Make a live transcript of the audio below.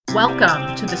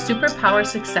Welcome to the Superpower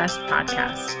Success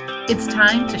Podcast. It's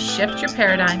time to shift your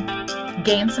paradigm,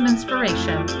 gain some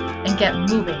inspiration, and get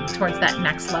moving towards that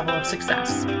next level of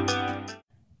success.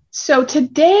 So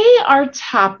today our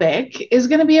topic is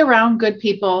going to be around good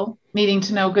people needing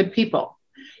to know good people.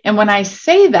 And when I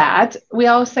say that, we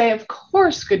all say, of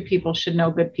course, good people should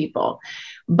know good people.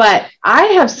 But I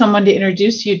have someone to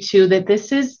introduce you to that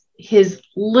this is his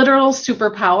literal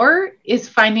superpower, is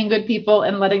finding good people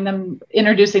and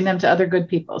introducing them to other good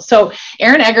people. So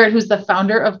Aaron Eggert, who's the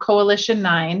founder of Coalition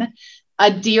 9,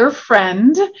 a dear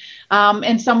friend,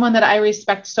 and someone that I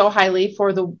respect so highly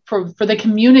for the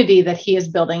community that he is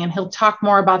building. And he'll talk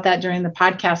more about that during the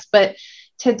podcast. But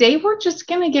today we're just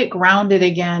going to get grounded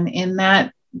again in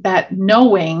that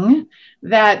knowing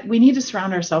that we need to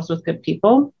surround ourselves with good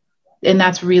people. And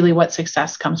that's really what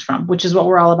success comes from, which is what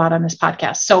we're all about on this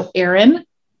podcast. So Aaron,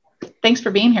 thanks for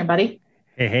being here, buddy.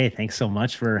 Hey, thanks so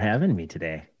much for having me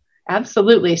today.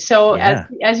 Absolutely. So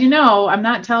as you know, I'm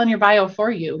not telling your bio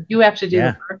for you. You have to do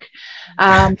the work.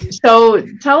 So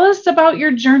tell us about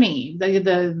your journey,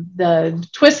 the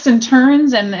twists and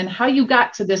turns and how you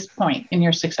got to this point in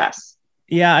your success.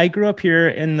 Yeah, I grew up here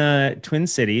in the Twin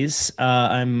Cities.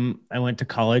 I went to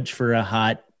college for a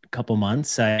hot couple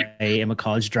months. I am a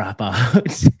college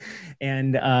dropout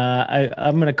and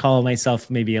I'm going to call myself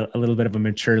maybe a little bit of a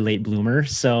mature late bloomer.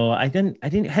 So I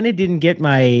didn't get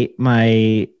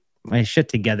my shit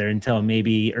together until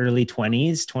maybe early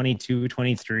 20s, 22,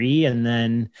 23. And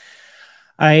then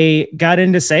I got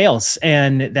into sales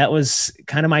and that was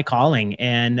kind of my calling.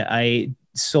 And I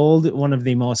sold one of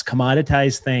the most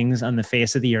commoditized things on the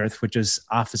face of the earth, which is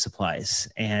office supplies.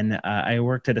 And I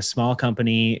worked at a small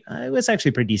company. It was actually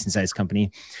a pretty decent sized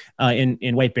company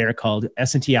in White Bear called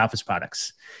S&T Office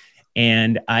Products.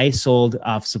 And I sold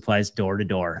office supplies door to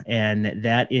door. And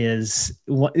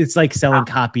it's like selling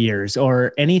copiers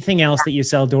or anything else that you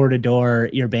sell door to door.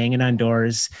 You're banging on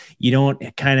doors. You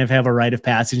don't kind of have a rite of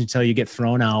passage until you get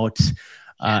thrown out.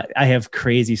 I have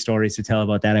crazy stories to tell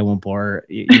about that. I won't bore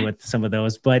you with some of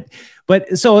those, but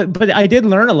I did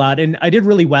learn a lot and I did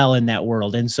really well in that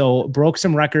world. And so broke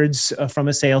some records from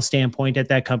a sales standpoint at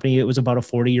that company. It was about a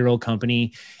 40-year-old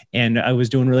company and I was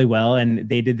doing really well. And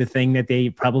they did the thing that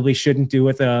they probably shouldn't do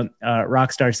with a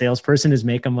rock star salesperson, is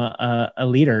make them a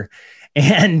leader.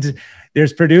 And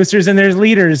there's producers and there's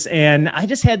leaders. And I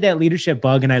just had that leadership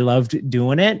bug and I loved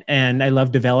doing it. And I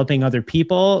loved developing other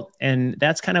people. And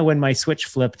that's kind of when my switch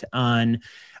flipped on.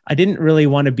 I didn't really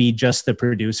want to be just the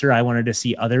producer. I wanted to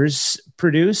see others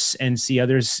produce and see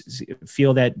others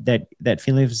feel that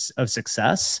feeling of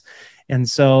success. And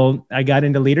so I got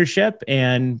into leadership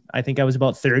and I think I was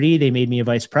about 30. They made me a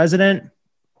vice president.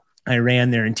 I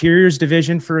ran their interiors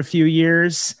division for a few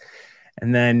years.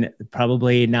 And then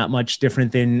probably not much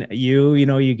different than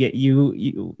you get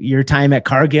your time at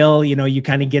Cargill, you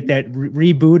kind of get that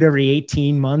reboot every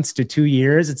 18 months to 2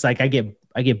 years. It's like I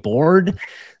get bored.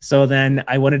 So then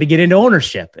I wanted to get into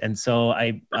ownership. And so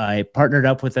I partnered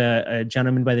up with a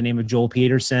gentleman by the name of Joel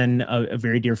Peterson, a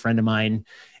very dear friend of mine.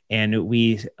 And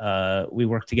we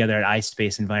worked together at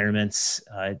iSpace Environments,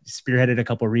 spearheaded a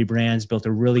couple of rebrands, built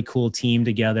a really cool team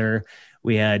together.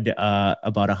 We had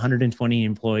about 120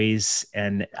 employees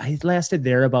and I lasted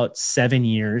there about 7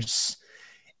 years.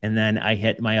 And then I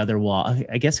hit my other wall.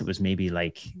 I guess it was maybe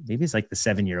it's like the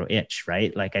 7-year itch,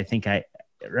 right? Like I think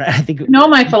you know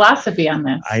my philosophy on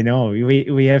this. I know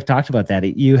we have talked about that.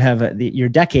 You have your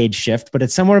decade shift, but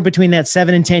it's somewhere between that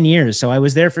 7 and 10 years. So I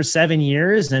was there for 7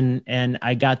 years and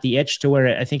I got the itch to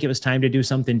where I think it was time to do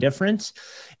something different.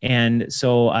 And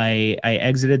so I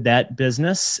exited that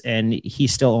business and he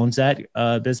still owns that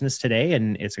business today.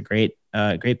 And it's a great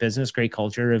business, great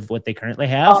culture of what they currently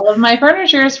have. All of my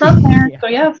furniture is from there. Yeah. So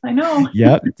yes, I know.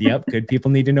 Yep. Good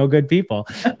people need to know good people.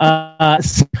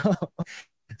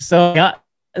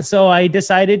 So I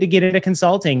decided to get into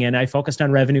consulting and I focused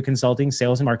on revenue consulting,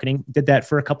 sales and marketing, did that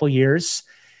for a couple of years.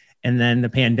 And then the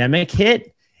pandemic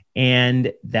hit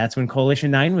and that's when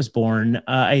Coalition 9 was born.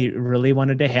 I really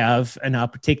wanted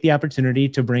to take the opportunity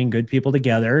to bring good people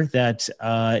together that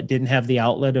didn't have the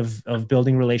outlet of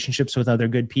building relationships with other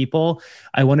good people.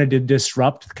 I wanted to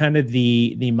disrupt kind of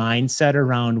the mindset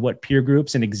around what peer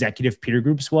groups and executive peer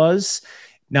groups was.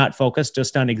 Not focus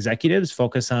just on executives,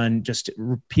 focus on just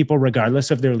people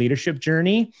regardless of their leadership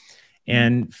journey.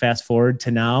 And fast forward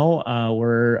to now,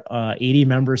 we're 80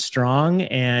 members strong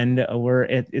and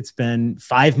it's been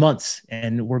 5 months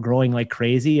and we're growing like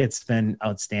crazy. It's been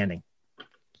outstanding.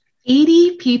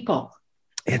 80 people.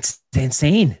 It's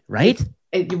insane, right?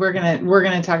 we're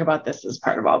gonna talk about this as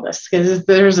part of all this, because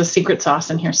there's a secret sauce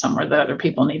in here somewhere that other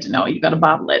people need to know. You got to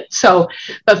bottle it. So,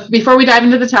 but before we dive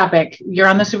into the topic, you're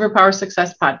on the Superpower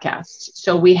Success podcast,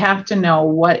 so we have to know,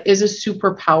 what is a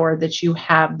superpower that you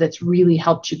have that's really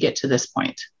helped you get to this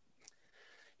point?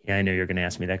 Yeah, I know you're going to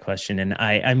ask me that question, and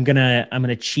I'm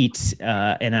gonna cheat,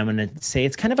 and I'm gonna say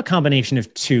it's kind of a combination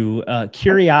of two: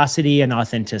 curiosity and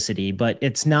authenticity. But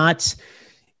it's not.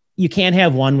 You can't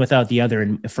have one without the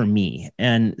other for me.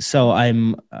 And so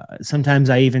sometimes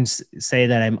I even say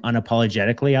that I'm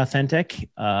unapologetically authentic.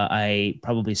 I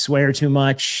probably swear too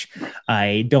much.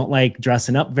 I don't like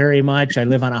dressing up very much. I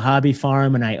live on a hobby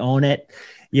farm and I own it.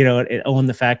 Own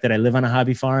the fact that I live on a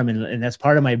hobby farm, and that's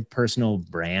part of my personal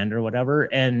brand or whatever.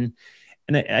 And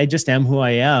I just am who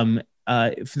I am.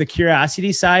 For the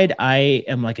curiosity side, I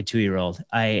am like a 2-year-old.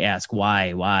 I ask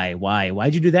why'd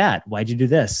you do that? Why'd you do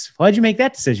this? Why'd you make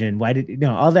that decision? Why did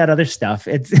all that other stuff?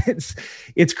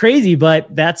 It's crazy,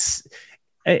 but that's,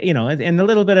 and a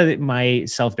little bit of my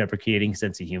self-deprecating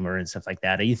sense of humor and stuff like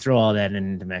that. You throw all that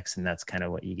into the mix, and that's kind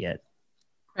of what you get.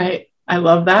 Right. I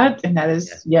love that. And that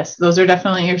is, yes, those are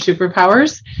definitely your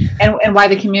superpowers, and why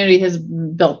the community has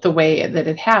built the way that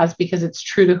it has, because it's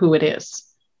true to who it is.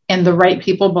 And the right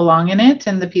people belong in it,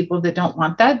 and the people that don't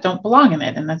want that don't belong in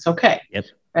it. And that's okay. Yep.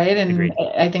 Right. And agreed.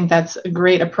 I think that's a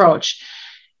great approach.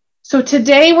 So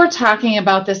today we're talking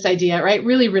about this idea, right?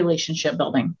 Really, relationship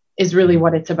building is really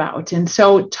what it's about. And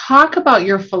so talk about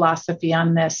your philosophy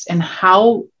on this and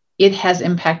how it has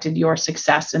impacted your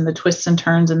success and the twists and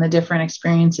turns and the different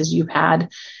experiences you've had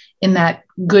in that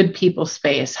good people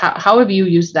space. How have you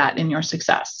used that in your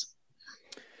success?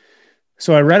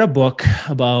 So I read a book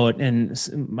about, and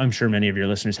I'm sure many of your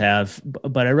listeners have,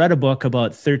 but I read a book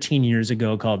about 13 years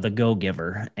ago called The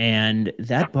Go-Giver. And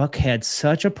that book had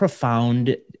such a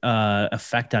profound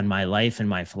effect on my life and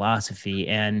my philosophy.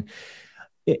 And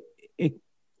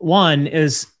one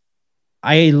is,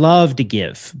 I love to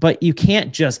give, but you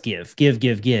can't just give.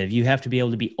 You have to be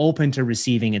able to be open to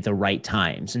receiving at the right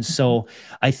times. And so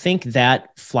I think that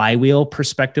flywheel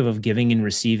perspective of giving and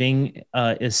receiving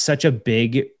is such a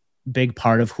big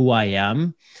part of who I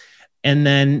am. And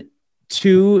then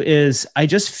 2 is, I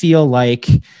just feel like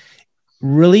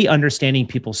really understanding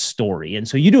people's story. And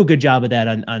so you do a good job of that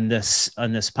on this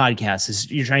podcast,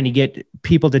 is you're trying to get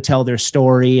people to tell their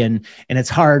story, and it's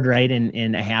hard, right?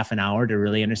 In a half an hour to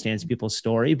really understand people's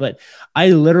story. But I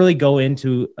literally go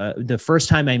into the first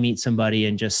time I meet somebody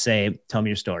and just say, tell me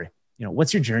your story.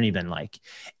 What's your journey been like?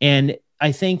 And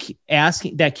I think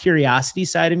asking that curiosity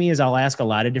side of me is, I'll ask a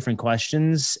lot of different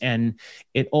questions, and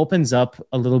it opens up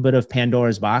a little bit of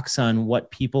Pandora's box on what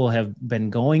people have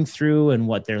been going through and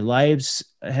what their lives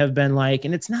have been like.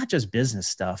 And it's not just business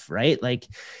stuff, right? Like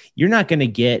you're not going to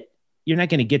get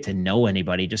to know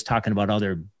anybody just talking about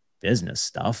other business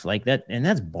stuff like that. And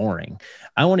that's boring.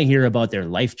 I want to hear about their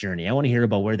life journey. I want to hear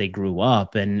about where they grew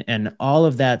up and all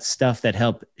of that stuff that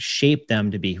helped shape them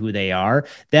to be who they are.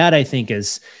 That I think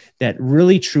is that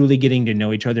really truly getting to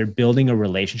know each other, building a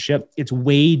relationship. It's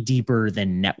way deeper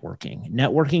than networking.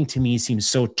 Networking to me seems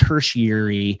so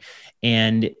tertiary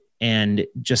and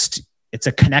just, it's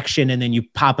a connection, and then you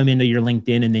pop them into your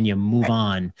LinkedIn and then you move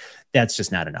on. That's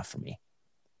just not enough for me.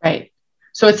 Right.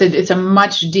 So it's a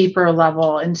much deeper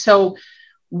level. And so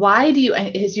why do you,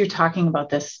 as you're talking about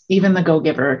this, even The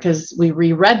Go-Giver, because we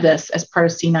reread this as part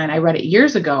of C9, I read it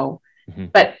years ago,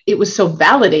 but it was so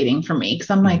validating for me, because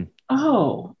I'm like,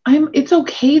 oh, it's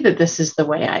okay that this is the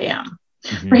way I am,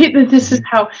 right? That this is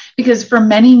how, because for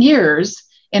many years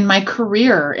in my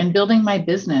career and building my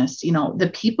business,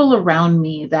 the people around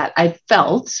me that I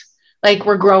felt like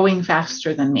were growing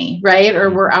faster than me, right? Or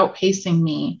were outpacing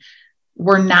me,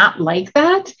 were not like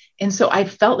that. And so I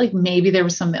felt like maybe there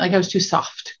was something, like I was too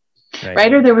soft,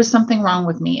 right? Or there was something wrong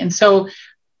with me. And so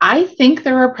I think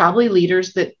there are probably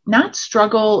leaders that not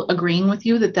struggle agreeing with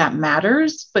you that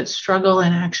matters, but struggle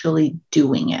in actually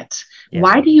doing it. Yeah.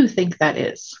 Why do you think that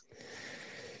is?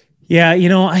 Yeah,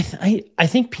 I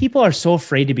think people are so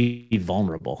afraid to be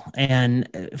vulnerable and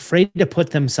afraid to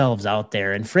put themselves out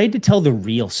there and afraid to tell the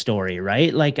real story,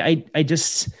 right? Like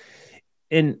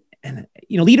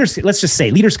leaders, let's just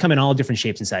say leaders come in all different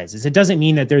shapes and sizes. It doesn't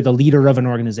mean that they're the leader of an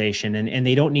organization and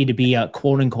they don't need to be a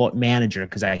quote unquote manager,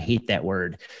 because I hate that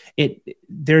word.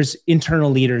 There's internal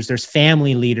leaders, there's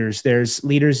family leaders, there's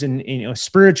leaders in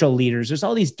spiritual leaders. There's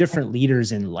all these different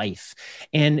leaders in life.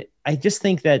 And I just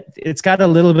think that it's got a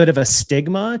little bit of a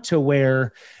stigma to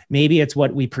where maybe it's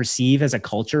what we perceive as a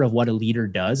culture of what a leader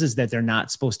does, is that they're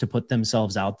not supposed to put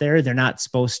themselves out there. They're not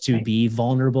supposed to be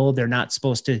vulnerable. They're not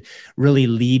supposed to really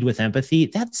lead with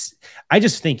empathy. I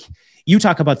just think you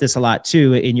talk about this a lot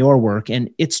too in your work, and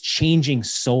it's changing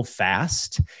so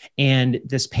fast. And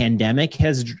this pandemic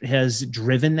has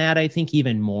driven that, I think,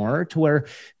 even more, to where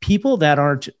people that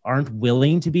aren't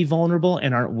willing to be vulnerable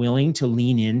and aren't willing to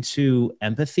lean into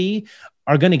empathy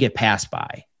are going to get passed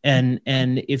by. And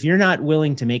if you're not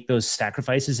willing to make those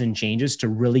sacrifices and changes to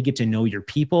really get to know your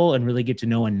people and really get to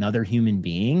know another human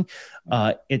being,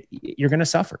 you're going to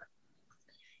suffer.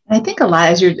 And I think a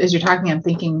lot, as you're talking, I'm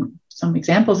thinking some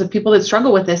examples of people that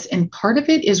struggle with this. And part of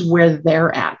it is where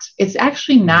they're at. It's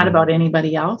actually not about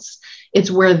anybody else.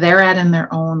 It's where they're at in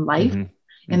their own life,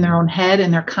 in their own head, in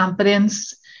their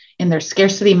confidence, in their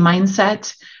scarcity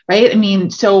mindset, right? I mean,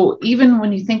 so even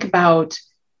when you think about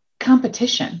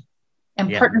competition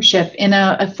and partnership in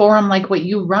a forum like what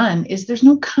you run, there's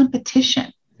no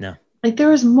competition. No. Like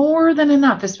there is more than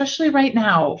enough, especially right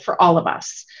now for all of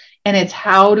us. And it's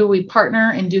how do we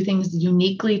partner and do things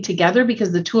uniquely together,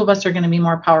 because the two of us are going to be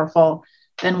more powerful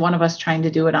than one of us trying to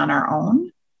do it on our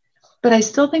own. But I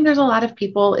still think there's a lot of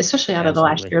people, especially out of the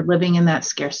last year, living in that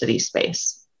scarcity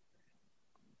space.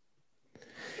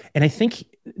 And I think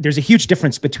there's a huge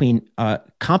difference between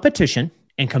competition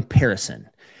and comparison.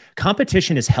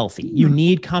 Competition is healthy. You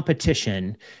need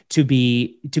competition to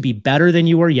be better than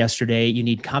you were yesterday. You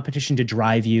need competition to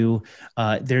drive you.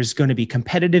 There's going to be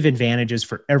competitive advantages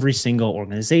for every single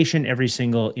organization, every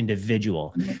single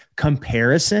individual.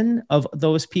 Comparison of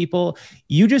those people,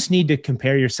 you just need to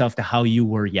compare yourself to how you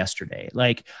were yesterday.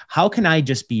 Like, how can I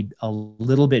just be a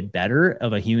little bit better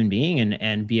of a human being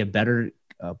and be a better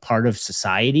part of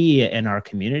society and our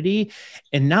community,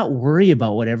 and not worry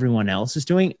about what everyone else is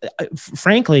doing.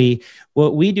 Frankly,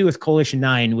 what we do with Coalition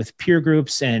 9, with peer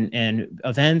groups and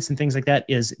events and things like that,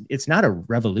 it's not a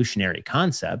revolutionary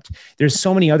concept. There's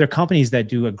so many other companies that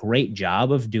do a great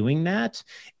job of doing that.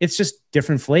 It's just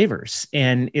different flavors,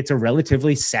 and it's a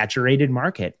relatively saturated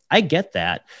market. I get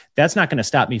that. That's not going to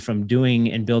stop me from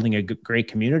doing and building a great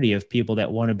community of people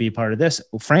that want to be part of this.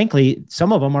 Frankly,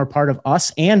 some of them are part of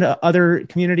us and other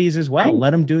communities as well. Right.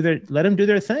 Let them do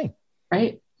their thing.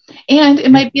 Right. And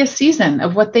it might be a season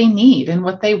of what they need and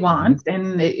what they want.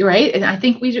 And right. And I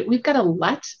think we've got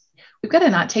to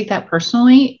not take that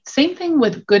personally. Same thing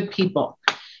with good people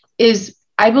is,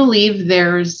 I believe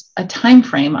there's a time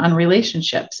frame on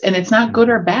relationships, and it's not good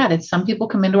or bad. It's some people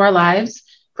come into our lives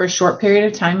for a short period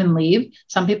of time and leave.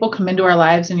 Some people come into our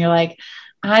lives and you're like,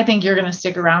 I think you're going to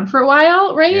stick around for a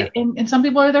while. Right. Yeah. And some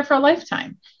people are there for a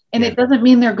lifetime, and it doesn't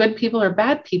mean they're good people or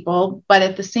bad people. But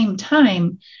at the same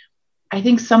time, I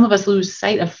think some of us lose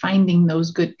sight of finding those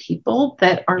good people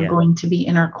that are going to be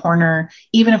in our corner,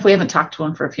 even if we haven't talked to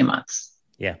them for a few months.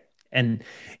 Yeah. And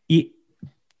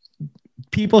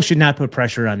people should not put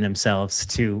pressure on themselves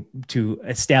to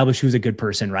establish who's a good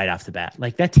person right off the bat.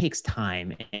 Like, that takes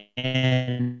time,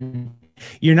 and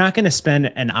you're not going to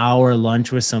spend an hour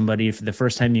lunch with somebody for the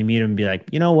first time you meet them and be like,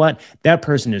 you know what, that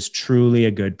person is truly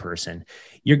a good person.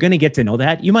 You're going to get to know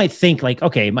that. You might think like,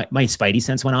 okay, my spidey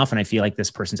sense went off and I feel like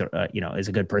this person's is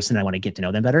a good person. I want to get to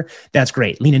know them better. That's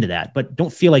great. Lean into that, but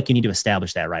don't feel like you need to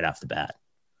establish that right off the bat.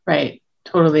 Right.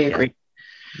 Totally agree.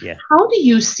 Yeah. How do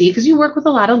you see, because you work with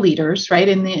a lot of leaders, right,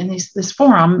 in this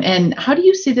forum, and how do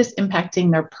you see this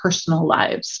impacting their personal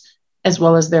lives as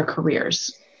well as their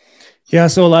careers? Yeah.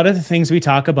 So a lot of the things we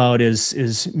talk about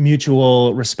is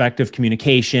mutual respect of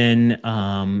communication.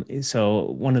 So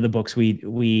one of the books you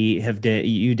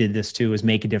did this too, is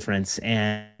Make a Difference,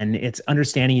 and it's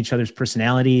understanding each other's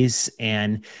personalities.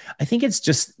 And I think it's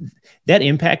just that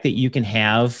impact that you can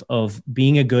have of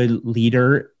being a good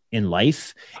leader in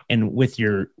life and with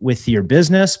your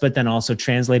business, but then also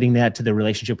translating that to the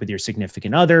relationship with your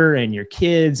significant other and your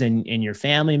kids and your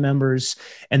family members,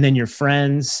 and then your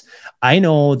friends. I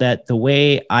know that the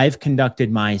way I've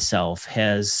conducted myself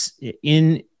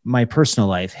in my personal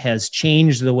life has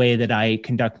changed the way that I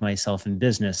conduct myself in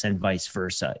business, and vice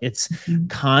versa. It's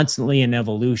constantly an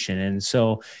evolution. And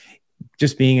so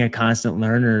just being a constant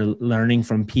learner, learning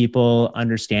from people,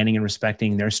 understanding and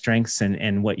respecting their strengths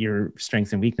and what your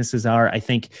strengths and weaknesses are, I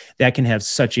think that can have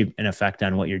such an effect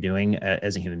on what you're doing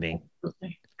as a human being.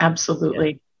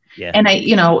 Absolutely. Yeah. And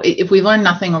if we learned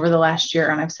nothing over the last year,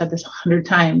 and I've said this 100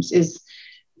 times, is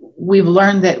we've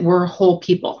learned that we're whole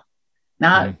people,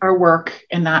 not our work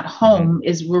and not home.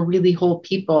 Is we're really whole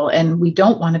people, and we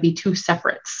don't want to be two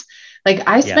separates. Like,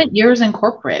 I spent years in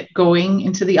corporate going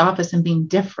into the office and being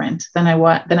different than I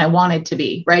wanted to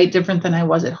be, right? Different than I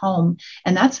was at home.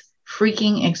 And that's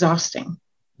freaking exhausting.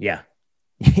 Yeah.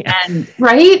 And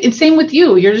right. And same with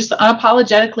you. You're just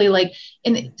unapologetically like,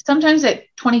 and sometimes at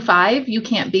 25, you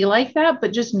can't be like that,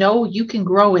 but just know you can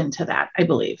grow into that, I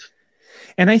believe.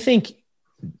 And I think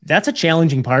that's a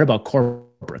challenging part about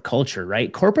corporate corporate culture,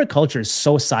 right? Corporate culture is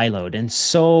so siloed and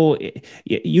so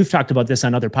you've talked about this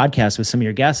on other podcasts with some of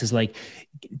your guests, is like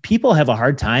people have a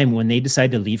hard time when they decide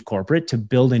to leave corporate to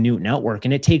build a new network.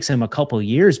 And it takes them a couple of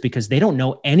years because they don't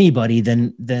know anybody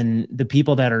than the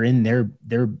people that are in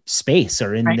their space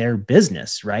or in their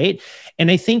business. Right. And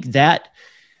I think that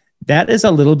is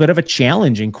a little bit of a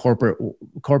challenge in corporate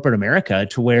America,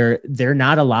 to where they're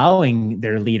not allowing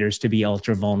their leaders to be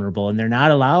ultra vulnerable, and they're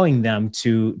not allowing them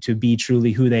to be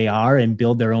truly who they are and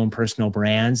build their own personal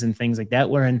brands and things like that.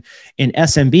 Where in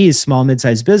SMBs, small,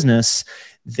 mid-sized business,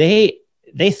 they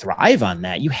thrive on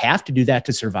that. You have to do that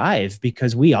to survive,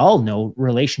 because we all know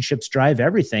relationships drive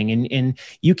everything. And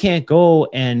you can't go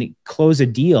and close a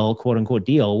deal, quote unquote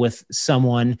deal, with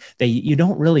someone that you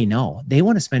don't really know. They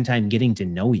want to spend time getting to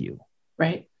know you.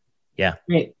 Right. Yeah.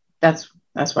 Right. That's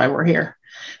why we're here.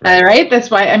 Right.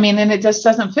 That's why, and it just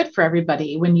doesn't fit for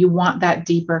everybody when you want that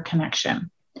deeper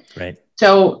connection. Right.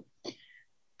 So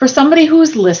for somebody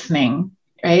who's listening,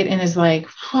 right, and is like,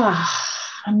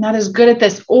 I'm not as good at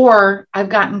this, or I've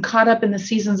gotten caught up in the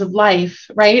seasons of life,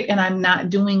 right? And I'm not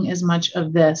doing as much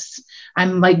of this.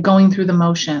 I'm like going through the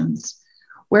motions.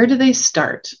 Where do they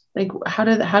start? Like, how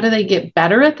do they get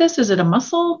better at this? Is it a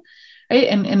muscle, right?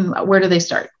 And where do they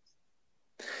start?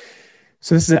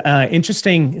 So this is an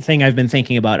interesting thing I've been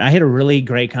thinking about. I had a really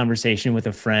great conversation with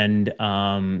a friend,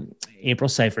 April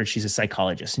Seifert. She's a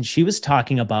psychologist, and she was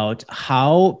talking about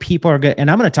how people are and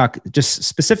I'm going to talk just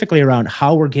specifically around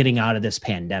how we're getting out of this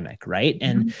pandemic, right?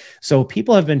 Mm-hmm. And so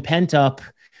people have been pent up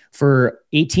for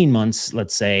 18 months,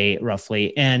 let's say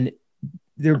roughly, and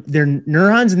their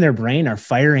neurons in their brain are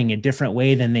firing a different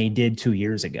way than they did 2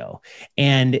 years ago.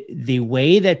 And the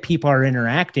way that people are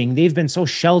interacting, they've been so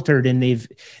sheltered, and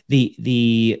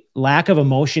the lack of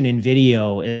emotion in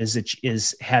video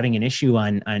is having an issue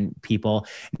on people.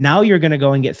 Now you're going to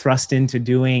go and get thrust into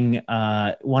doing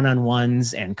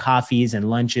one-on-ones and coffees and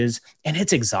lunches, and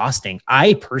it's exhausting.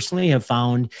 I personally have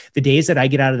found the days that I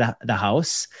get out of the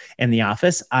house and the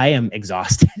office, I am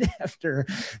exhausted after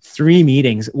 3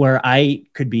 meetings where I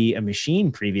could be a machine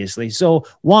previously. So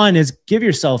one is give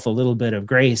yourself a little bit of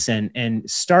grace and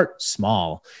start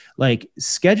small, like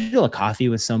schedule a coffee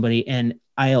with somebody. And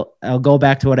I'll go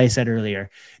back to what I said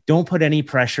earlier. Don't put any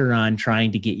pressure on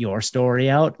trying to get your story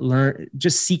out.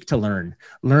 Just seek to learn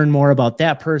more about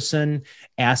that person,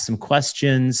 ask some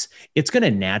questions. It's going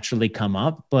to naturally come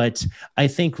up, but I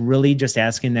think really just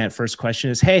asking that first question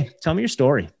is, hey, tell me your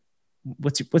story.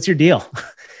 What's your deal?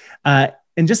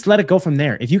 And just let it go from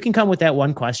there. If you can come with that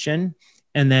one question,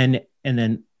 and then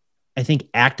I think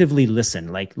actively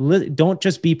listen, like don't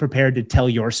just be prepared to tell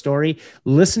your story,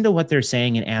 listen to what they're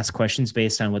saying and ask questions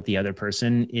based on what the other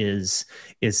person is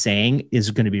saying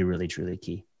is going to be really, truly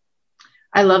key.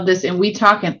 I love this. And we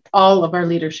talk in all of our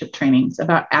leadership trainings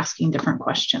about asking different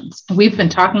questions. We've been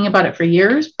talking about it for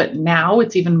years, but now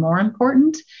it's even more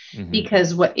important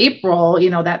because what April,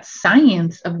 that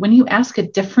science of when you ask a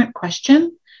different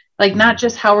question, like not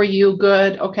just how are you,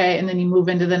 good, okay, and then you move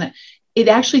into it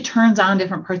actually turns on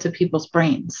different parts of people's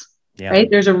brains, right?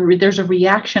 There's a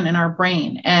reaction in our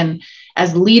brain. And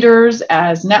as leaders,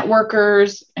 as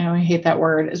networkers, and I hate that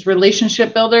word, as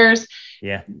relationship builders,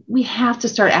 we have to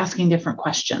start asking different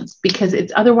questions, because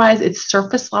otherwise it's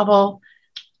surface level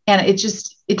and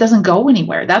it doesn't go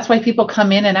anywhere. That's why people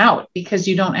come in and out, because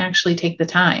you don't actually take the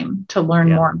time to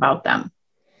learn more about them.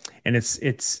 And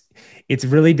it's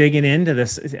really digging into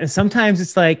this. Sometimes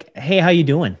it's like, hey, how you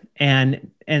doing?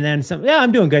 And then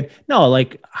I'm doing good. No,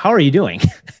 like, how are you doing?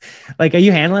 Like, are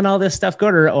you handling all this stuff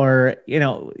good? Or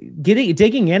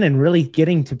digging in and really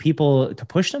getting to people to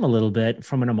push them a little bit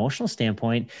from an emotional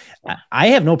standpoint. I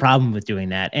have no problem with doing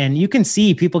that. And you can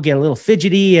see people get a little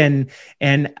fidgety, and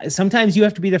sometimes you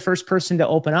have to be the first person to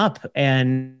open up.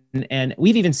 And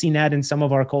we've even seen that in some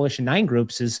of our Coalition 9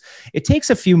 groups. Is it takes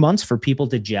a few months for people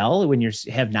to gel when you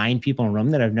have 9 people in a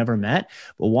room that I've never met.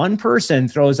 But one person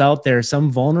throws out there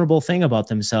some vulnerable thing about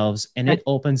themselves, and it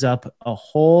opens up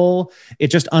it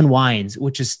just unwinds,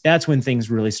 that's when things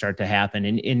really start to happen.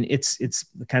 And it's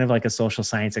kind of like a social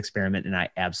science experiment, and I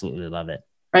absolutely love it.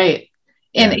 Right.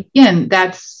 And again,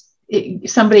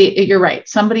 you're right.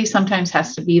 Somebody sometimes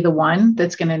has to be the one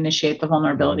that's going to initiate the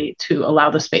vulnerability to allow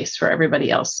the space for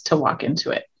everybody else to walk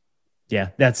into it. Yeah,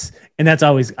 that's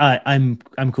always, I'm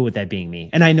cool with that being me.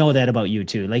 And I know that about you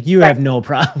too. Like you have no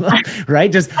problem, right?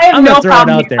 Just, I'm going to throw it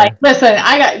out there. Like, listen,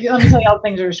 let me tell you all the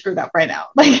things that are screwed up right now.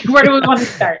 Like, where do we want to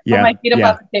start? Put my feet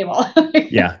up on the table.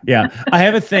 Yeah. I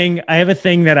have a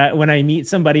thing that when I meet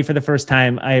somebody for the first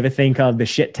time, I have a thing called the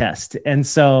shit test. And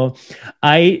so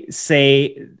I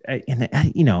say, and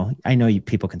I know you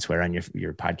people can swear on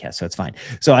your podcast, so it's fine.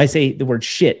 So I say the word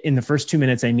shit in the first 2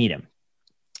 minutes I meet them.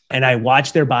 And I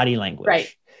watch their body language.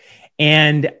 Right.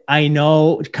 And I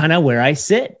know kind of where I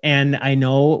sit, and I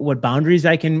know what boundaries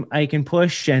I can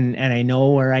push, and I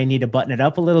know where I need to button it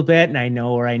up a little bit, and I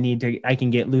know where I can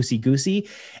get loosey goosey,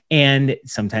 and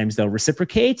sometimes they'll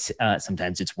reciprocate.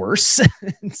 Sometimes it's worse.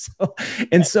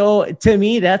 and so to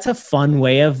me, that's a fun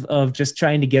way of just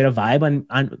trying to get a vibe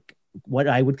on what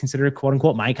I would consider quote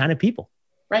unquote my kind of people.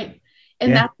 Right.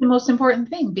 And that's the most important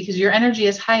thing, because your energy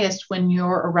is highest when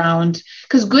you're around,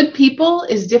 because good people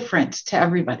is different to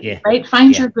everybody, right?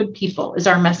 Find your good people is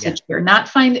our message here, not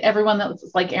find everyone that's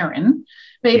like Aaron,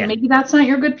 but maybe that's not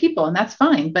your good people, and that's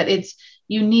fine. But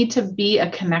you need to be a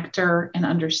connector and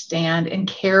understand and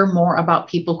care more about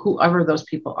people, whoever those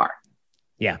people are.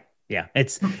 Yeah.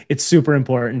 It's super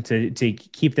important to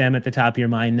keep them at the top of your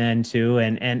mind then too.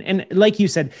 And like you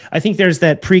said, I think there's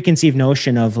that preconceived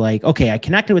notion of like, okay, I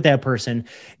connected with that person.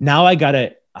 Now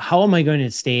how am I going to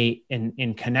stay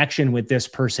in connection with this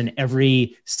person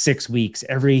every 6 weeks,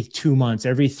 every 2 months,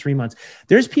 every 3 months?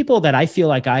 There's people that I feel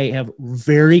like I have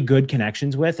very good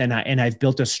connections with, and I've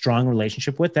built a strong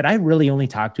relationship with, that I really only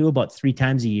talk to about 3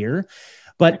 times a year.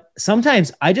 But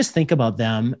sometimes I just think about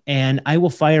them and I will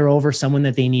fire over someone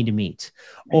that they need to meet,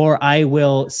 or I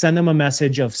will send them a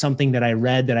message of something that I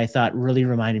read that I thought really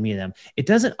reminded me of them. It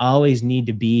doesn't always need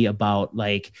to be about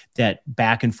like that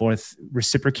back and forth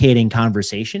reciprocating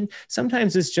conversation.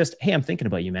 Sometimes it's just, hey, I'm thinking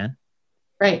about you, man.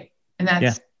 Right. And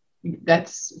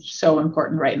that's so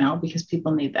important right now, because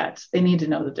people need that. They need to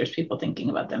know that there's people thinking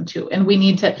about them too. And we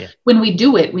need to, when we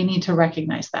do it, we need to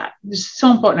recognize that. It's so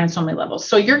important on so many levels.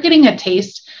 So you're getting a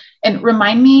taste, and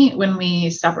remind me when we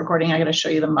stop recording, I got to show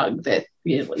you the mug that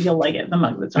you'll like it. The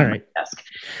mug that's on my desk.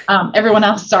 Everyone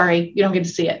else, sorry, you don't get to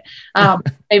see it.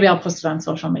 Maybe I'll post it on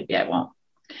social. Maybe I won't.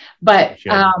 But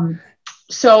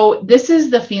so this is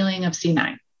the feeling of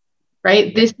C9.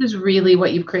 Right? This is really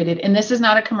what you've created. And this is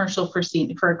not a commercial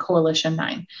for Coalition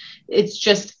 9.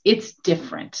 It's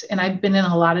different. And I've been in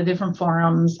a lot of different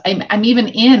forums. I'm even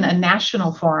in a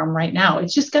national forum right now.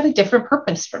 It's just got a different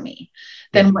purpose for me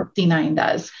than what C9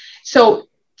 does. So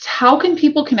how can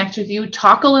people connect with you?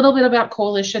 Talk a little bit about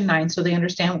Coalition 9 so they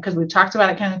understand, because we've talked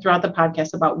about it kind of throughout the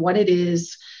podcast about what it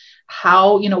is,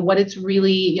 how, what it's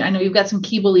really, I know you've got some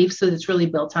key beliefs that it's really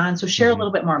built on. So share a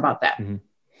little bit more about that. Mm-hmm.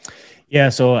 Yeah.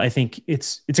 So I think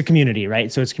it's a community, right?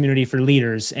 So it's a community for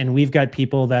leaders, and we've got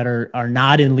people that are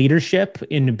not in leadership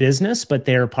in business, but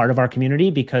they're part of our community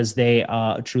because they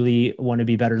truly want to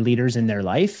be better leaders in their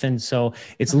life. And so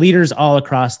it's leaders all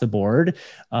across the board.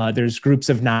 There's groups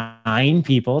of 9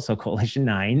 people, so Coalition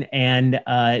 9, and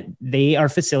they are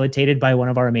facilitated by one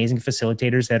of our amazing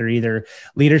facilitators that are either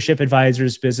leadership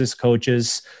advisors, business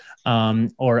coaches,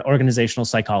 or organizational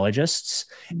psychologists.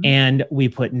 Mm-hmm. And we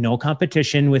put no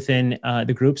competition within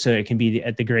the group. So it can be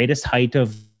at the greatest height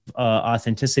of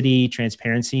authenticity,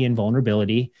 transparency, and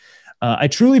vulnerability. I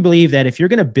truly believe that if you're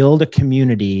going to build a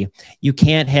community, you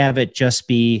can't have it just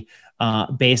be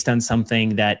based on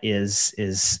something that is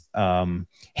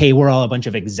hey, we're all a bunch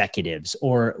of executives,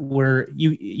 or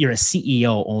you're a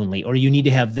CEO only, or you need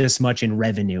to have this much in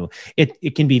revenue.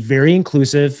 It can be very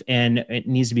inclusive, and it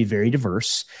needs to be very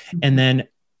diverse. And then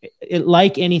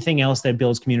like anything else that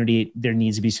builds community, there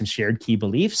needs to be some shared key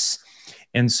beliefs.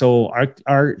 And so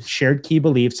our shared key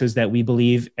beliefs is that we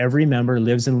believe every member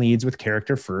lives and leads with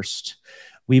character first.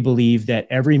 We believe that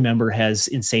every member has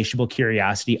insatiable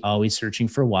curiosity, always searching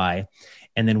for why.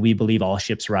 And then we believe all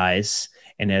ships rise.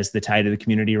 And as the tide of the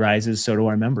community rises, so do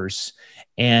our members.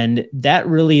 And that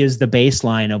really is the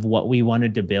baseline of what we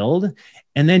wanted to build.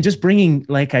 And then just bringing,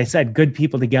 like I said, good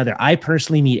people together. I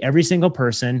personally meet every single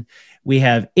person. We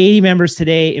have 80 members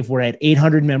today. If we're at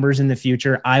 800 members in the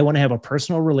future, I want to have a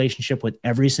personal relationship with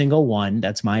every single one.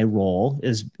 That's my role,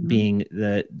 is being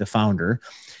the founder.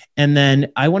 And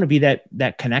then I want to be that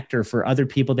connector for other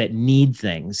people that need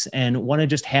things and want to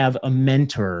just have a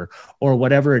mentor or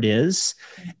whatever it is.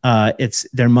 It's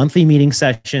their monthly meeting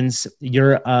sessions.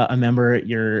 You're a member.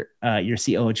 Your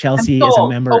COO Chelsea is a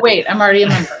member. Oh wait, I'm already a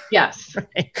member. Yes.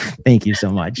 Right. Thank you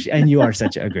so much. And you are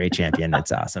such a great champion.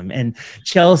 That's awesome. And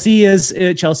Chelsea is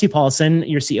Chelsea Paulson,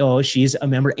 your COO. She's a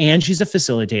member and she's a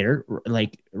facilitator.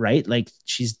 Like right? Like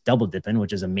she's double dipping,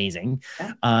 which is amazing.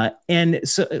 And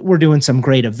so we're doing some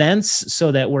great events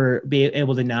so that we're be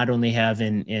able to not only have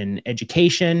in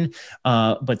education,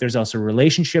 but there's also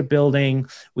relationship building.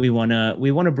 We want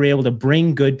to be able to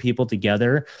bring good people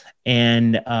together.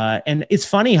 And it's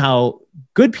funny how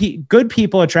good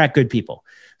people attract good people.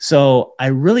 So I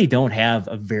really don't have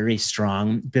a very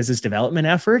strong business development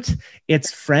effort.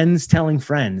 It's friends telling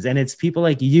friends, and it's people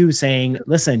like you saying,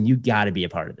 listen, you got to be a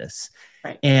part of this.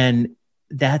 Right. And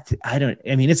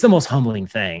it's the most humbling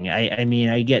thing.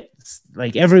 I get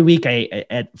like every week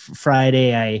at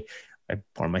Friday, I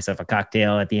pour myself a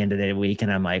cocktail at the end of the week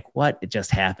and I'm like, what? It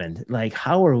just happened. Like,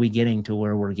 how are we getting to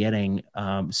where we're getting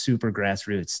super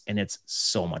grassroots? And it's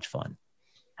so much fun.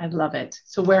 I love it.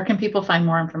 So where can people find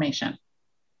more information?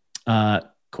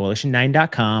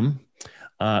 Coalition9.com,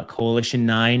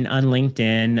 Coalition9 on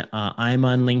LinkedIn. I'm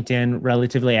on LinkedIn,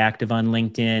 relatively active on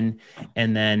LinkedIn,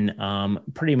 and then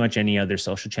pretty much any other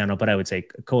social channel. But I would say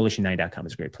Coalition9.com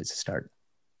is a great place to start.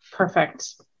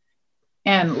 Perfect.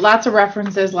 And lots of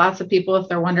references, lots of people, if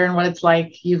they're wondering what it's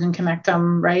like, you can connect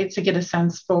them, right? To get a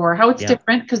sense for how it's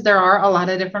different, because there are a lot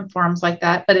of different forums like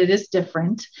that, but it is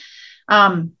different.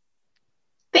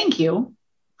 Thank you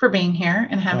for being here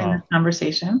and having this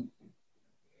conversation.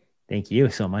 Thank you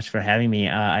so much for having me.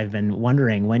 I've been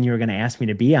wondering when you were going to ask me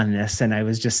to be on this, and I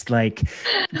was just like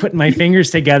putting my fingers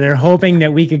together, hoping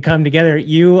that we could come together.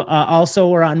 You also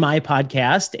were on my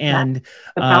podcast, and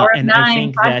The Power of Nine I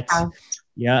think podcast.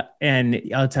 And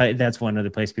I'll tell you, that's one other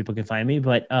place people can find me.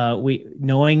 But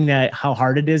knowing that how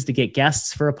hard it is to get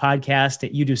guests for a podcast,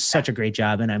 you do such a great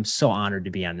job, and I'm so honored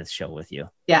to be on this show with you.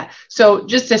 Yeah. So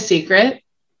just a secret,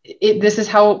 this is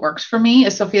how it works for me.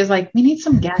 Is Sophia's like, we need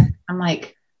some guests. I'm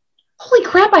like, holy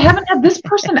crap, I haven't had this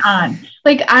person on.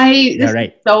 Like this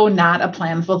is so not a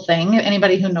planful thing.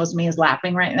 Anybody who knows me is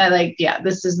laughing right now. Like,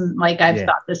 this isn't like I've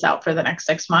thought this out for the next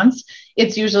 6 months.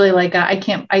 It's usually like, I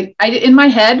in my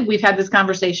head, we've had this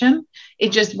conversation.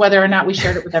 It just, whether or not we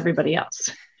shared it with everybody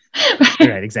else.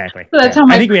 Right, exactly. So that's how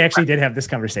I think we actually did have this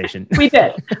conversation. We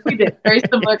did. Very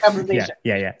similar conversation.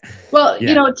 Yeah. Well,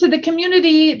 to the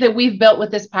community that we've built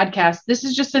with this podcast, this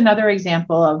is just another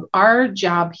example of our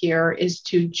job here is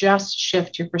to just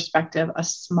shift your perspective a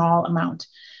small amount,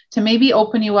 to maybe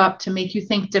open you up, to make you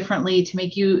think differently, to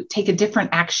make you take a different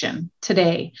action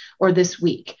today or this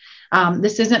week.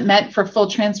 This isn't meant for full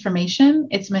transformation.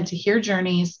 It's meant to hear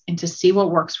journeys and to see what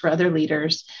works for other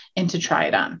leaders and to try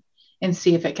it on and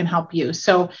see if it can help you.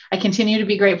 So I continue to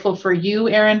be grateful for you,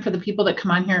 Aaron, for the people that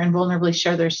come on here and vulnerably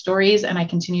share their stories. And I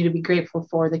continue to be grateful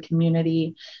for the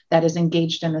community that is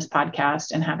engaged in this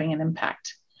podcast and having an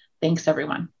impact. Thanks,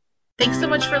 everyone. Thanks so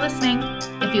much for listening.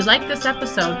 If you like this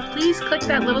episode, please click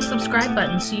that little subscribe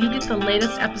button so you get the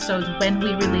latest episodes when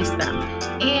we release them.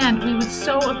 And we would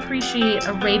so appreciate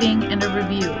a rating and a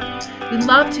review. We'd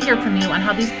love to hear from you on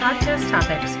how these podcast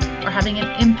topics are having an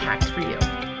impact for you.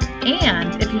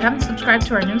 And if you haven't subscribed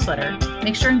to our newsletter,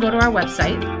 make sure and go to our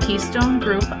website,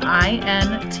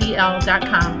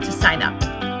 KeystoneGroupINTL.com, to sign up.